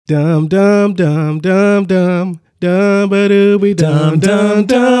Dum dum dum dum dum. Dum ba dooby dum dum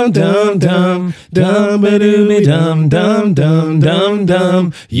dum dum dum dum ba dooby dum dum dum dum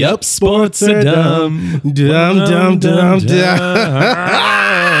dum. Yup, sports are dumb. Dum dum dum dum.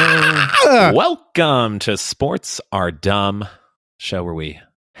 Welcome to Sports Are Dumb, show where we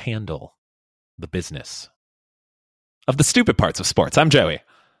handle the business of the stupid parts of sports. I'm Joey.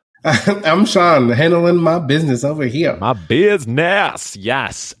 I'm Sean, handling my business over here. My business,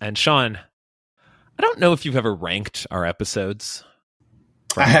 yes. And Sean, I don't know if you've ever ranked our episodes.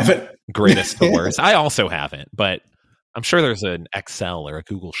 I haven't. Greatest to worst. I also haven't, but I'm sure there's an Excel or a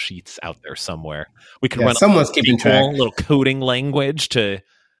Google Sheets out there somewhere. We can run someone's keeping track. A little coding language to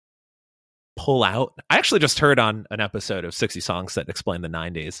pull out. I actually just heard on an episode of 60 Songs That Explain the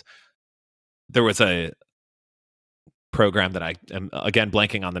 90s. There was a program that I am, again,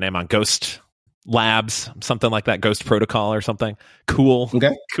 blanking on the name, on Ghost Labs, something like that, Ghost Protocol or something. Cool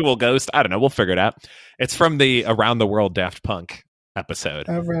Ghost. I don't know. We'll figure it out. It's from the Around the World Daft Punk episode.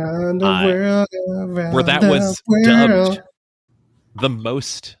 Around the world, where that was dubbed the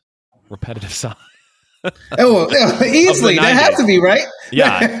most repetitive song. Easily. That has to be, right?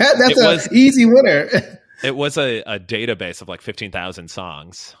 Yeah. That's an easy winner. It was a database of like 15,000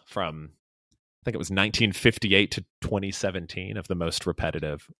 songs from, I think it was 1958 to 2017 of the most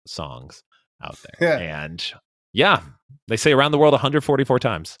repetitive songs out there. Yeah. And yeah, they say around the world 144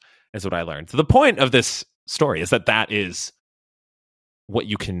 times is what I learned. So the point of this story is that is what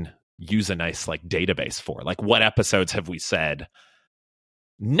you can use a nice like database for. Like, what episodes have we said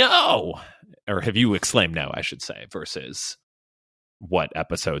no? Or have you exclaimed no, I should say, versus what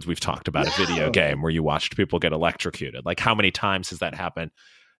episodes we've talked about a video game where you watched people get electrocuted. Like, how many times has that happened?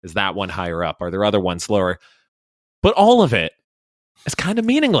 Is that one higher up? Are there other ones lower? But all of it is kind of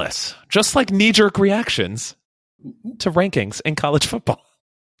meaningless, just like knee-jerk reactions to rankings in college football.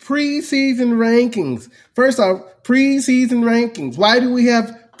 Preseason rankings. First off, preseason rankings. Why do we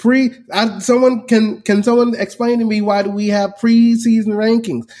have someone explain to me why do we have preseason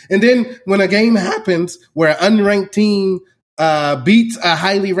rankings? And then when a game happens where an unranked team beats a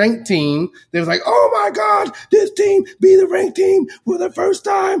highly ranked team, they're like, oh my God, this team beat the ranked team for the first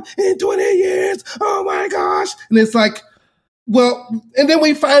time in 20 years. Oh my gosh. And it's like, well, and then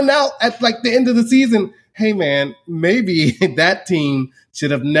we find out at like the end of the season, hey man, maybe that team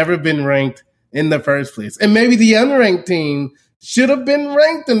should have never been ranked in the first place. And maybe the unranked team should have been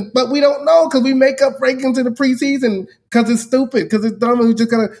ranked, but we don't know because we make up rankings in the preseason because it's stupid, because it's dumb, and we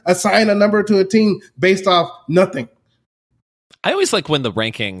just got to assign a number to a team based off nothing. I always like when the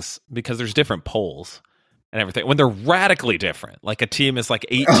rankings, because there's different polls and everything, when they're radically different. Like a team is like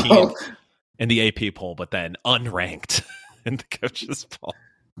 18th in the AP poll, but then unranked in the coaches poll.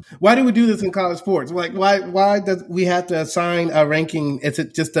 Why do we do this in college sports? Like, why does we have to assign a ranking? Is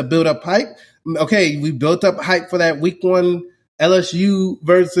it just to build up hype? Okay, we built up hype for that week 1 LSU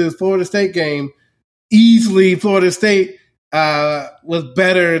versus Florida State game. Easily, Florida State was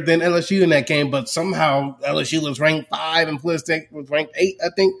better than LSU in that game, but somehow LSU was ranked 5 and Florida State was ranked 8, I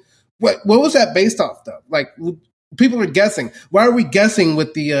think. What was that based off, though? Like, people are guessing. Why are we guessing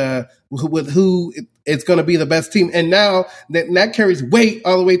with the with who it's going to be the best team? And now that carries weight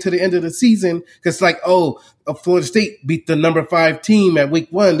all the way to the end of the season, because like, Florida State beat the number 5 team at week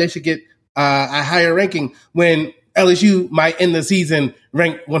 1. They should get a higher ranking when LSU might end the season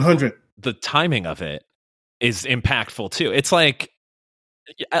ranked 100. The timing of it is impactful too. It's like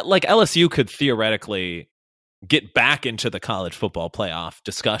LSU could theoretically get back into the college football playoff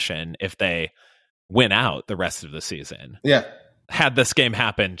discussion if they win out the rest of the season. Yeah. Had this game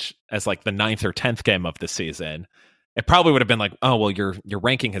happened as like the 9th or 10th game of the season, it probably would have been like, oh, well, your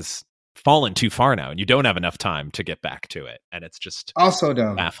ranking has fallen too far now and you don't have enough time to get back to it. And it's just also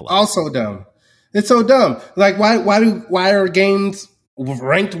dumb. Baffling. Also dumb. It's so dumb. Like, why are games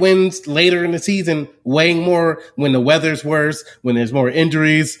ranked wins later in the season weighing more when the weather's worse, when there's more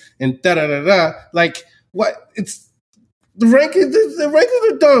injuries, and da-da-da-da? Like, what? It's the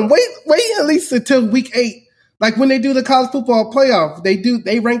rankings are dumb. Wait at least until week 8. Like when they do the college football playoff, they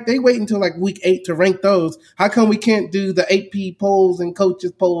wait until like week 8 to rank those. How come we can't do the AP polls and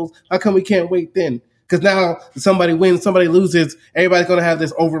coaches polls? How come we can't wait then? Because now somebody wins, somebody loses, everybody's going to have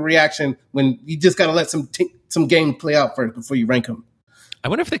this overreaction when you just got to let some game play out first before you rank them. I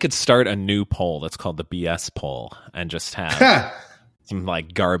wonder if they could start a new poll that's called the BS poll and just have some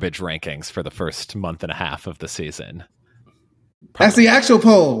like garbage rankings for the first month and a half of the season. Probably. That's the actual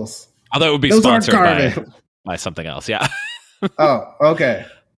polls. Although it would be those sponsored by something else. Yeah. Oh, okay.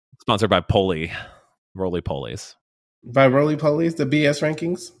 Sponsored by Roly Polies. By Roly Polies, the BS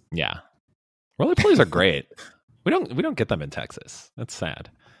rankings? Yeah. Roly Polies are great. We don't get them in Texas. That's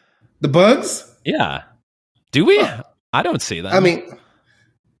sad. The bugs? Yeah. Do we? I don't see them. I mean,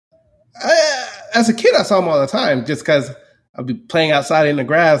 as a kid, I saw them all the time just because I'd be playing outside in the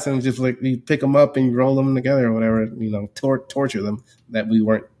grass and just like you pick them up and you roll them together or whatever, torture them that we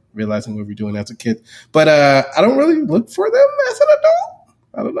weren't realizing what we were doing as a kid. But I don't really look for them as an adult.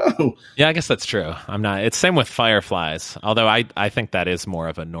 I don't know. Yeah, I guess that's true. I'm not. It's same with fireflies, although I think that is more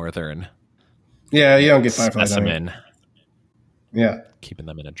of a northern. Yeah, you don't get fireflies. Specimen. Yeah, keeping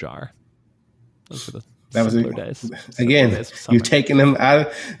them in a jar. Those were the that was simpler days. Again, you're taking them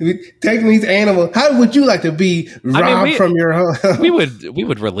out. Taking these animals. How would you like to be robbed from your home? we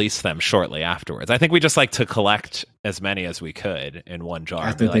would release them shortly afterwards. I think we just like to collect as many as we could in one jar.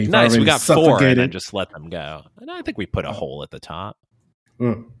 After and be like, nice, we got 4, and then just let them go. And I think we put a hole at the top.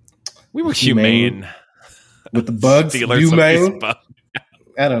 We were humane with the bugs. Humane.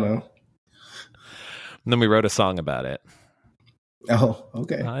 I don't know. And then we wrote a song about it. Oh,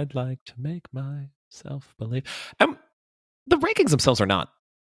 okay. I'd like to make myself believe. The rankings themselves are not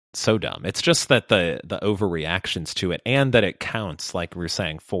so dumb. It's just that the overreactions to it, and that it counts, like we were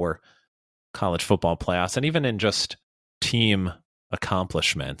saying, for college football playoffs, and even in just team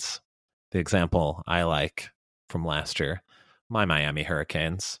accomplishments. The example I like from last year, my Miami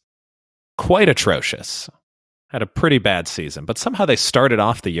Hurricanes, quite atrocious. Had a pretty bad season, but somehow they started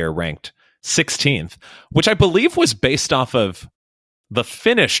off the year ranked 16th, which I believe was based off of the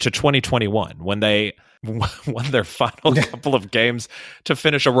finish to 2021 when they won their final couple of games to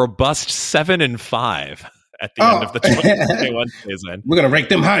finish a robust 7-5 at the end of the 2021 season. We're going to rank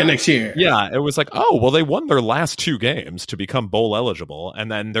them high next year. Yeah, it was like, oh, well, they won their last 2 games to become bowl eligible, and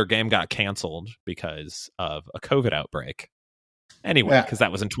then their game got canceled because of a COVID outbreak. Anyway, because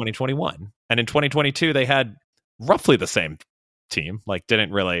that was in 2021. And in 2022, they had roughly the same team, like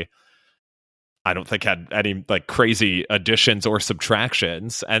didn't really... I don't think had any like crazy additions or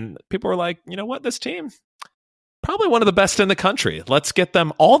subtractions. And people were like, you know what, this team, probably one of the best in the country. Let's get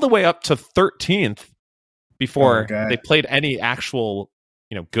them all the way up to 13th before they played any actual,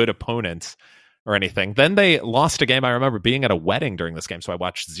 good opponents or anything. Then they lost a game. I remember being at a wedding during this game, so I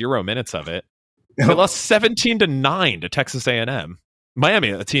watched 0 minutes of it. They lost 17-9 to Texas A&M. Miami,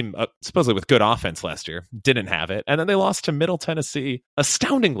 a team supposedly with good offense last year, didn't have it. And then they lost to Middle Tennessee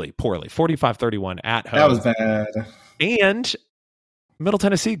astoundingly poorly, 45-31 at home. That was bad. And Middle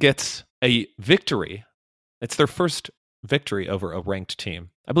Tennessee gets a victory. It's their first victory over a ranked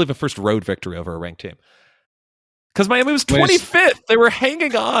team. I believe a first road victory over a ranked team. Because Miami was 25th. They were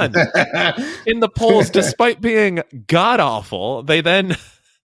hanging on in the polls despite being god-awful. They then...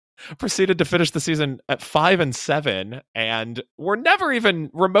 proceeded to finish the season at 5-7 and were never even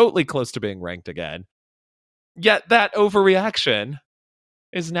remotely close to being ranked again. Yet that overreaction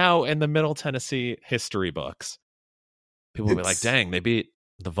is now in the Middle Tennessee history books. People will be like, dang, they beat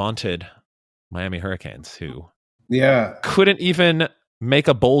the vaunted Miami Hurricanes, who couldn't even make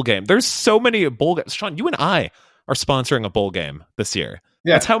a bowl game. There's so many bowl games. Sean, you and I are sponsoring a bowl game this year.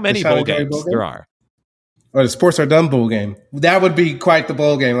 Yeah, that's how many bowl games there are. Or the Sports Are Dumb bowl game. That would be quite the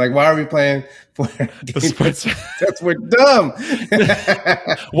bowl game. Like, why are we playing for the sports? That's we're dumb.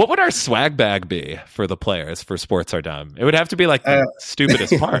 What would our swag bag be for the players for Sports Are Dumb? It would have to be like the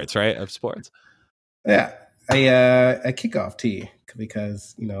stupidest parts, right, of sports. Yeah, a kickoff tee,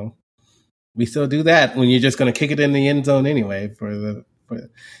 because we still do that when you're just going to kick it in the end zone anyway.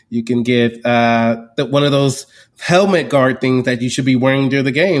 You can get one of those helmet guard things that you should be wearing during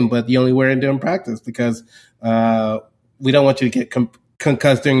the game, but you only wear it during practice because we don't want you to get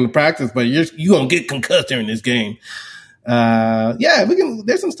concussed during the practice, but you gonna get concussed during this game. We can.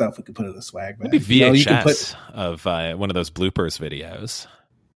 There's some stuff we can put in the swag bag. Maybe VHS of one of those bloopers videos.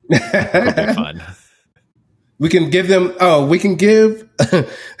 That'd be fun. We can give them. Oh, we can give.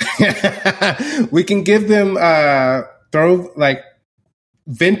 We can give them throw like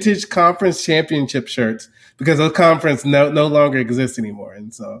vintage conference championship shirts, because those conference no longer exist anymore,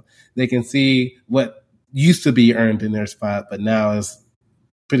 and so they can see what used to be earned in their spot, but now is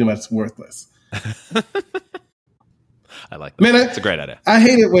pretty much worthless. I like that. Man, it's a great idea. I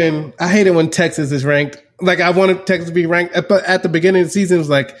hate it when Texas is ranked. Like, I wanted Texas to be ranked at the beginning of the season. It was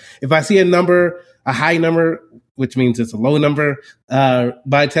like, if I see a high number, which means it's a low number,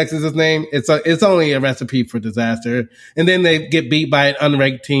 by Texas's name, it's only a recipe for disaster. And then they get beat by an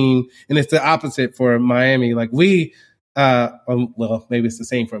unranked team, and it's the opposite for Miami. Like, maybe it's the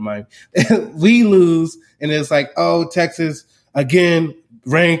same for Miami. We lose, and it's like, oh, Texas again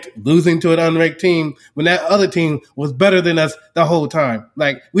ranked, losing to an unranked team when that other team was better than us the whole time.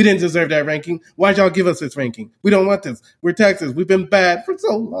 Like, we didn't deserve that ranking. Why'd y'all give us this ranking? We don't want this. We're Texas. We've been bad for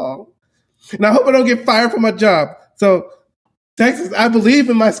so long. And I hope I don't get fired from my job. So Texas, I believe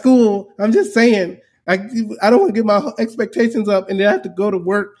in my school. I'm just saying, I don't want to get my expectations up and then I have to go to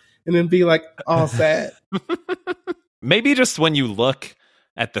work and then be like all sad. Maybe just when you look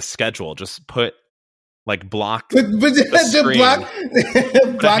at the schedule, just put like block but the just screen, block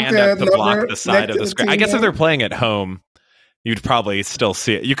block the side of the screen. I guess if they're playing at home, you'd probably still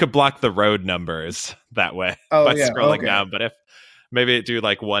see it. You could block the road numbers that way by scrolling down. But if maybe do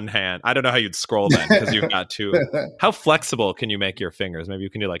like one hand, I don't know how you'd scroll then because you've got two. How flexible can you make your fingers? Maybe you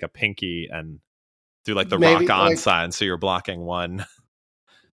can do like a pinky and do like the rock on sign, so you're blocking one.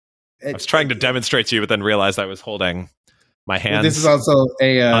 I was trying to demonstrate to you, but then realized I was holding my hands. This is also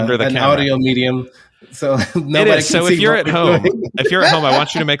under the camera. Audio medium, so nobody can so see if you're at home, I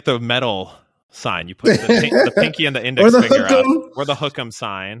want you to make the metal sign. You put the pinky and the index finger out, or the hook'em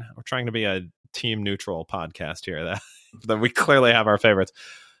sign. We're trying to be a team neutral podcast here. That we clearly have our favorites.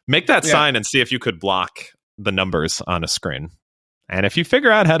 Make that sign and see if you could block the numbers on a screen. And if you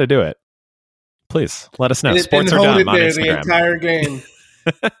figure out how to do it, please let us know. Sports and are hold dumb it on there Instagram. The entire game.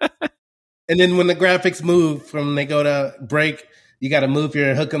 And then when the graphics move from they go to break, you got to move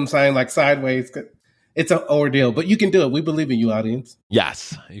your hook'em sign like sideways. It's an ordeal, but you can do it. We believe in you, audience.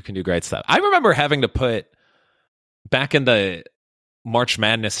 Yes, you can do great stuff. I remember having to put back in the March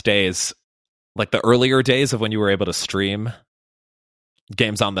Madness days, like the earlier days of when you were able to stream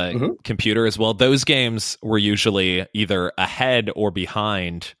games on the computer as well. Those games were usually either ahead or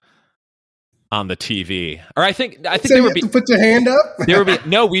behind on the TV, or I think so they would be. Put your hand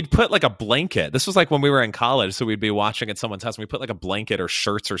up. We'd put like a blanket. This was like when we were in college, so we'd be watching at someone's house. And we put like a blanket or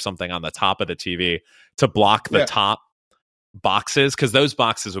shirts or something on the top of the TV to block the top boxes, because those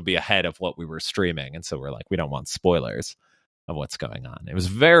boxes would be ahead of what we were streaming, and so we're like, we don't want spoilers of what's going on. It was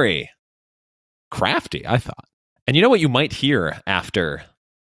very crafty, I thought. And you know what you might hear after,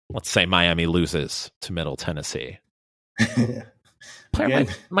 let's say, Miami loses to Middle Tennessee? Player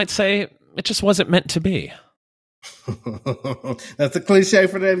might say, it just wasn't meant to be. That's a cliche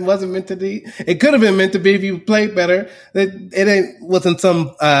for that. It wasn't meant to be. It could have been meant to be if you played better. It wasn't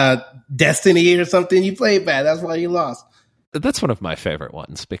some destiny or something. You played bad. That's why you lost. That's one of my favorite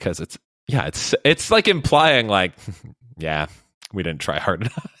ones, because it's like implying like, yeah, we didn't try hard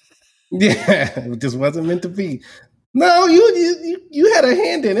enough. Yeah, it just wasn't meant to be. No, you had a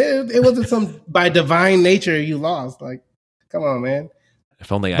hand in it. It wasn't some by divine nature you lost. Like, come on, man.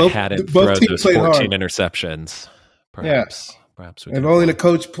 If only I hadn't thrown those 14 interceptions. Perhaps we if only the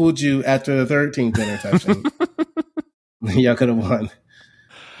coach pulled you after the 13th interception. Y'all could have won.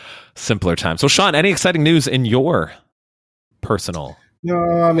 Simpler times. So, Sean, any exciting news in your personal? No,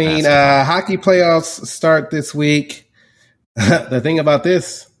 I mean, hockey playoffs start this week. The thing about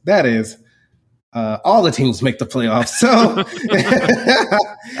this, that is, all the teams make the playoffs. So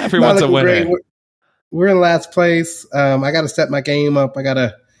everyone's a winner. Great. We're in last place. I got to step my game up. I'm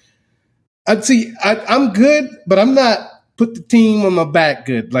good, but I'm not put the team on my back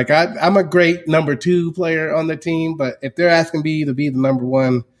good. Like I'm a great number 2 player on the team, but if they're asking me to be the number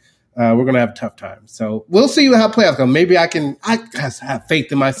 1, we're going to have a tough time. So we'll see how playoffs go. Maybe I have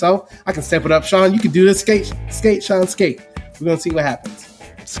faith in myself. I can step it up. Sean, you can do this. Skate, Sean, skate. We're going to see what happens.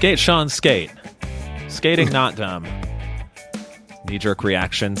 Skate, Sean, skate. Skating, not dumb. Knee-jerk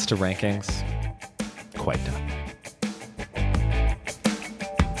reactions to rankings. Quite dumb.